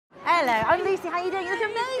Hello, I'm Lucy. How are you doing? You look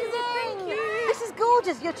amazing. Thank you. This is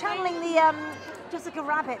gorgeous. You're channeling the Jessica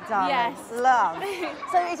Rabbit, darling. Yes. Love.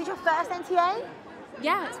 So, is it your first NTA?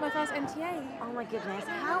 Yeah, it's my first NTA. Oh my goodness.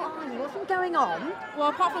 How are you? What's been going on? Well,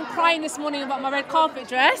 apart from crying this morning about my red carpet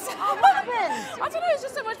dress. Oh, what happened? I don't know, it's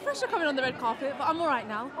just so much pressure coming on the red carpet, but I'm all right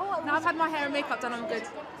now. Oh, Now I've had my hair and makeup done, I'm good.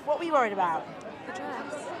 What were you worried about? The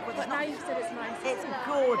dress. But now you've said it's nice. It's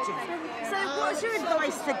gorgeous. So what's your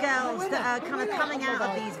advice to girls that are kind of coming out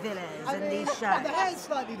of these villas and these shows? The hair's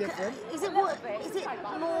slightly different. Is it more hard?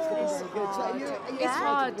 It's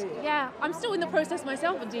hard, yeah. I'm still in the process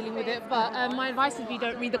myself of dealing with it, but my advice would be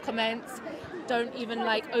don't read the comments, don't even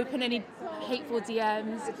like open any hateful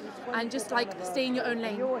DMs, and just like stay in your own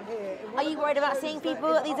lane. Are you worried about seeing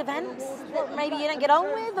people at these events that maybe you don't get on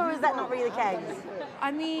with, or is that not really the case?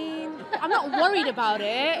 I mean, I'm not worried about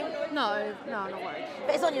it. No, I'm not worried.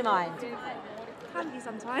 But it's on your mind. Can be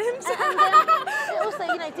sometimes. And also,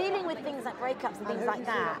 you know, dealing with things like breakups and things like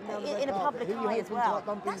that in a public eye as well,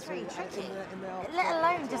 that's really tricky. Let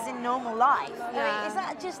alone just in normal life. Yeah. I mean, is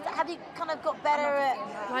that just, have you kind of got better at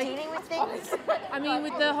dealing with things? I mean,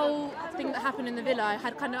 with the whole thing that happened in the villa,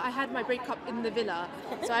 I had my breakup in the villa,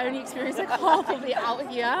 so I only experienced like half of it out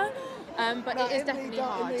here. But it is definitely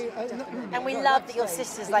hard. And we love that your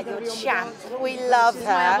sister's like your champ. We love her.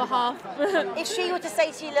 My other half. If she were to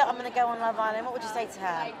say to you, look, I'm going to go on Love Island, what would you say to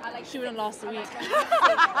her? She wouldn't last a week.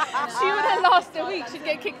 She wouldn't last a week. She'd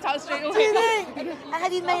get kicked out straight away. Do you think? And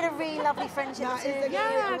have you made a really lovely friendship too?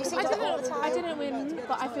 Yeah, You see I each other all the time? didn't win,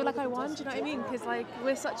 but I feel like I won. Do you know what I mean? Because like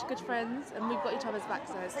we're such good friends and we've got each other's back.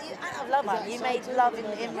 So you, out of Love Island, you made love in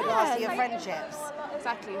regards to your friendships.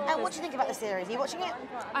 Exactly. And what do you think about the series? Are you watching it?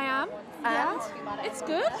 I am. And? It's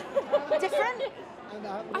good. Different?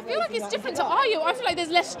 I feel like it's different to Ayo. I feel like there's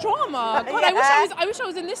less drama. God, Yeah. I wish I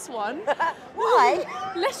was in this one. Why?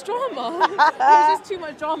 Less drama. There's just too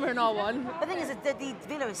much drama in our one. The thing is that the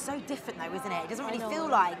villa is so different though, isn't it? It doesn't really feel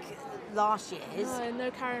like last year's. No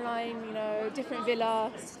Caroline, you know, different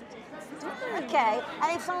villa. Okay,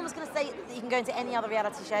 and if someone was going to say that you can go into any other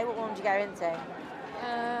reality show, what one would you go into?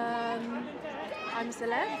 I'm a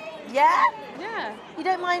celeb. Yeah? Yeah. You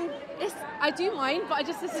don't mind? I do mind, but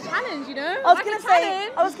it's a challenge, you know. I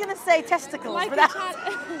was going to say testicles, Like but a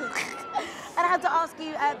and I had to ask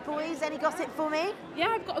you, boys, any gossip for me? Yeah,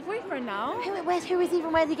 I've got a boyfriend now. Who is he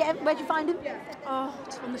from? Where'd you find him? Oh,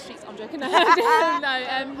 just on the streets. I'm joking. No,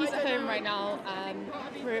 he's at home right now.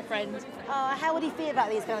 We're a friend. How would he feel about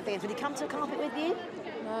these kind of things? Would he come to a carpet with you?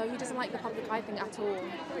 No, he doesn't like the public eye thing at all.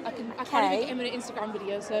 I can't Okay. even get him in an Instagram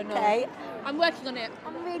video, so no. Okay. I'm working on it.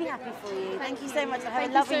 I'm really happy for you. Thank you so much. Have Thank a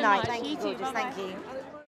you lovely so night. much. Thank you, You too. gorgeous. Bye-bye.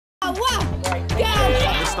 Thank you.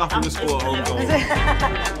 The stuff in the squad,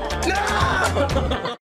 hold on.